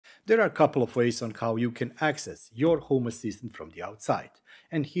There are a couple of ways on how you can access your Home Assistant from the outside.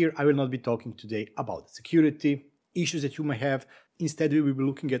 And here I will not be talking today about security, issues that you may have. Instead, we will be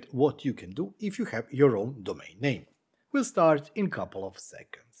looking at what you can do if you have your own domain name. We'll start in a couple of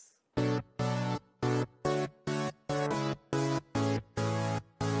seconds.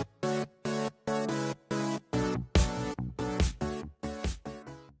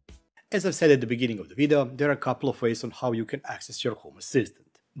 As I've said at the beginning of the video, there are a couple of ways on how you can access your Home Assistant.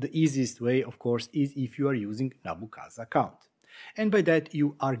 The easiest way, of course, is if you are using Namecheap account. And by that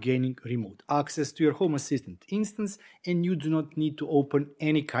you are gaining remote access to your Home Assistant instance and you do not need to open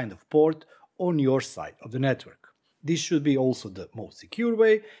any kind of port on your side of the network. This should be also the most secure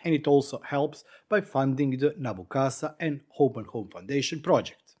way, and it also helps by funding the Namecheap and Open Home Foundation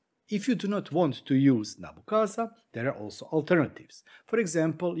project. If you do not want to use Namecheap, there are also alternatives. For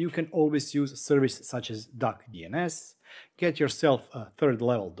example, you can always use a service such as DNS, get yourself a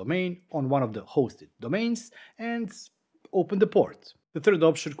third-level domain on one of the hosted domains, and open the port. The third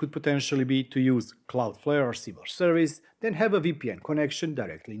option could potentially be to use Cloudflare or similar service, then have a VPN connection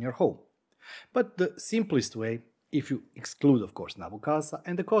directly in your home. But the simplest way, if you exclude of course Namecheap,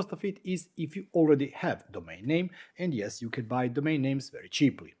 and the cost of it is if you already have domain name, and yes, you can buy domain names very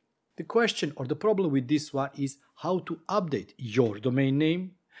cheaply. The question or the problem with this one is how to update your domain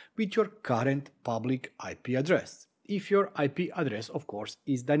name with your current public IP address, if your IP address of course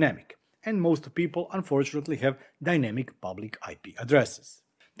is dynamic, and most people unfortunately have dynamic public IP addresses.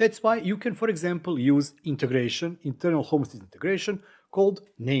 That's why you can, for example, use internal Home Assistant integration called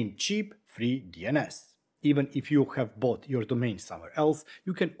Namecheap Free DNS. Even if you have bought your domain somewhere else,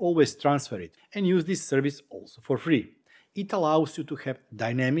 you can always transfer it and use this service also for free. It allows you to have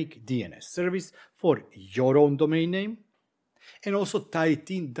dynamic DNS service for your own domain name and also tie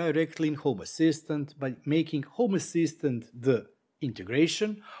it in directly in Home Assistant by making Home Assistant the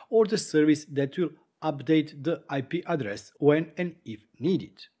integration or the service that will update the IP address when and if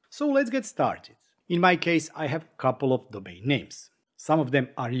needed. So let's get started. In my case, I have a couple of domain names. Some of them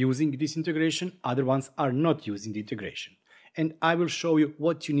are using this integration, other ones are not using the integration. And I will show you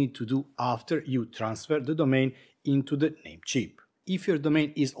what you need to do after you transfer the domain into the Namecheap. If your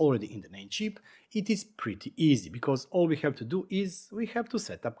domain is already in the Namecheap, it is pretty easy because all we have to do is we have to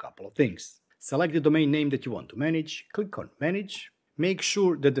set up a couple of things. Select the domain name that you want to manage, click on Manage, make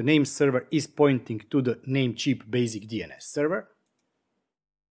sure that the name server is pointing to the Namecheap basic DNS server,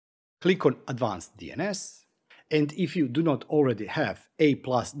 click on Advanced DNS, and if you do not already have A+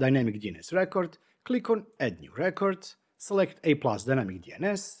 dynamic DNS record, click on Add New Record, select A+ dynamic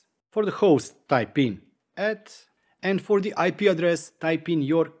DNS, for the host type in @ and for the IP address, type in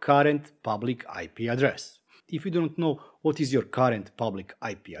your current public IP address. If you don't know what is your current public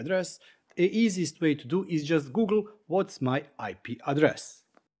IP address, the easiest way to do is just Google what's my IP address.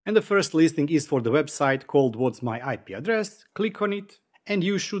 And the first listing is for the website called what's my IP address. Click on it and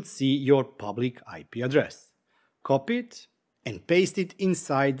you should see your public IP address. Copy it and paste it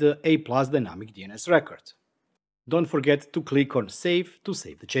inside the A+ dynamic DNS record. Don't forget to click on Save to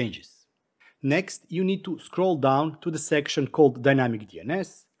save the changes. Next, you need to scroll down to the section called Dynamic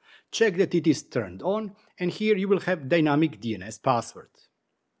DNS, check that it is turned on, and here you will have Dynamic DNS password.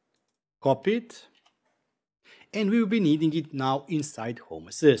 Copy it, and we will be needing it now inside Home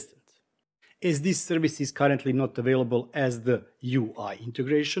Assistant. As this service is currently not available as the UI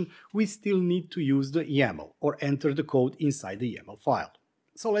integration, we still need to use the YAML or enter the code inside the YAML file.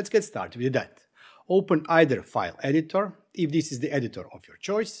 So let's get started with that. Open either file editor, if this is the editor of your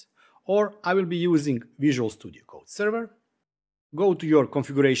choice, or I will be using Visual Studio Code Server. Go to your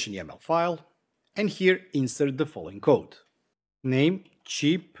configuration YAML file and here insert the following code.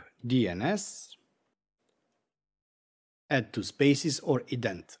 Namecheap DNS, add two spaces or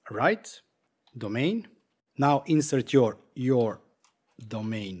indent right, domain. Now insert your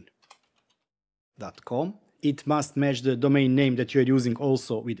domain.com. It must match the domain name that you are using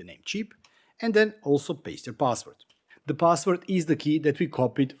also with the Namecheap, and then also paste your password. The password is the key that we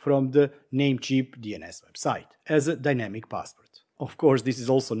copied from the Namecheap DNS website as a dynamic password. Of course, this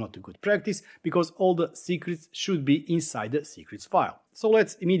is also not a good practice because all the secrets should be inside the secrets file. So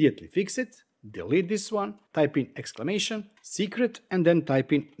let's immediately fix it. Delete this one, type in exclamation, secret, and then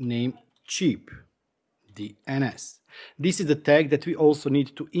type in Namecheap DNS. This is the tag that we also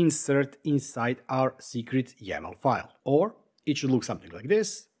need to insert inside our secrets YAML file. Or it should look something like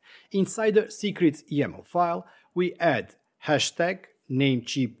this. Inside the secrets YAML file, we add hashtag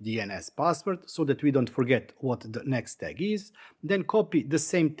Namecheap DNS password so that we don't forget what the next tag is. Then copy the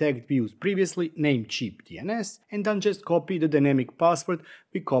same tag we used previously, Namecheap DNS, and then just copy the dynamic password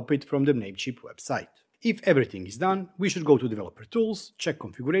we copied from the Namecheap website. If everything is done, we should go to Developer Tools, check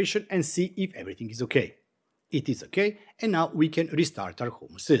Configuration and see if everything is okay. It is okay, and now we can restart our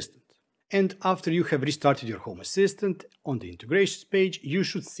Home Assistant. And after you have restarted your Home Assistant, on the integrations page, you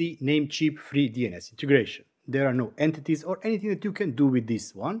should see Namecheap Free DNS integration. There are no entities or anything that you can do with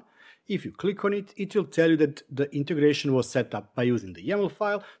this one. If you click on it, it will tell you that the integration was set up by using the YAML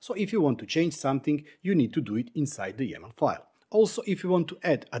file, so if you want to change something, you need to do it inside the YAML file. Also, if you want to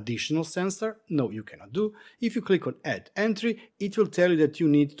add additional sensor, no, you cannot do. If you click on Add Entry, it will tell you that you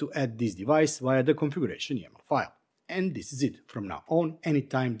need to add this device via the configuration YAML file. And this is it. From now on,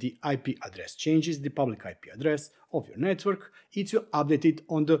 anytime the IP address changes, the public IP address of your network, it will update it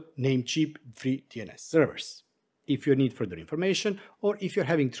on the Namecheap Free DNS servers. If you need further information, or if you're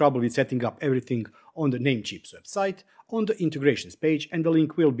having trouble with setting up everything on the Namecheap's website, on the integrations page, and the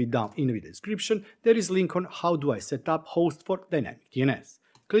link will be down in the video description, there is a link on how do I set up host for dynamic DNS.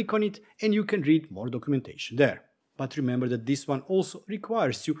 Click on it and you can read more documentation there. But remember that this one also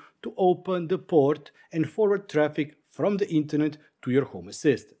requires you to open the port and forward traffic from the internet to your Home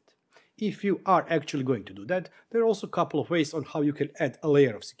Assistant. If you are actually going to do that, there are also a couple of ways on how you can add a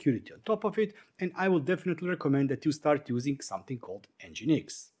layer of security on top of it, and I would definitely recommend that you start using something called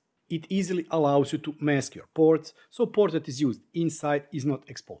Nginx. It easily allows you to mask your ports, so port that is used inside is not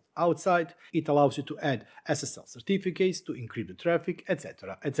exposed outside. It allows you to add SSL certificates to encrypt the traffic,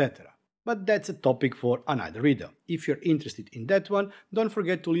 etc, etc. But that's a topic for another video. If you're interested in that one, don't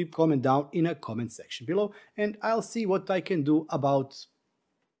forget to leave a comment down in a comment section below, and I'll see what I can do about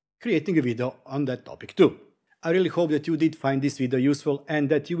creating a video on that topic too. I really hope that you did find this video useful and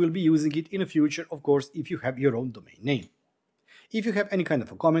that you will be using it in the future, of course, if you have your own domain name. If you have any kind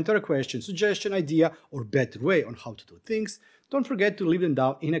of a comment or a question, suggestion, idea, or better way on how to do things, don't forget to leave them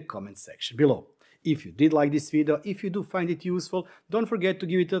down in a comment section below. If you did like this video, if you do find it useful, don't forget to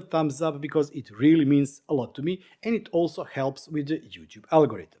give it a thumbs up because it really means a lot to me and it also helps with the YouTube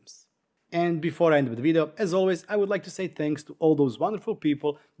algorithms. And before I end with the video, as always, I would like to say thanks to all those wonderful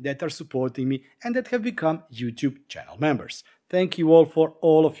people that are supporting me and that have become YouTube channel members. Thank you all for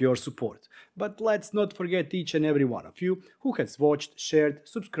all of your support. But let's not forget each and every one of you who has watched, shared,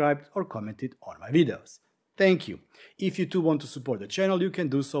 subscribed or commented on my videos. Thank you. If you too want to support the channel, you can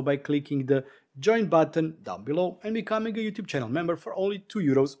do so by clicking the join button down below and becoming a YouTube channel member for only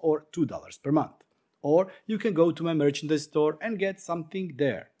 €2 or $2 per month. Or you can go to my merchandise store and get something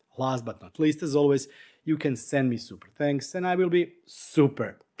there. Last but not least, as always, you can send me super thanks and I will be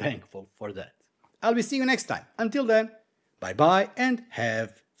super thankful for that. I'll be seeing you next time. Until then, bye bye and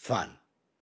have fun.